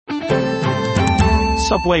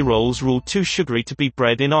Subway rolls ruled too sugary to be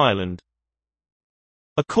bread in Ireland.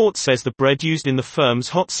 A court says the bread used in the firm's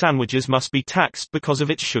hot sandwiches must be taxed because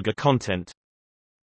of its sugar content.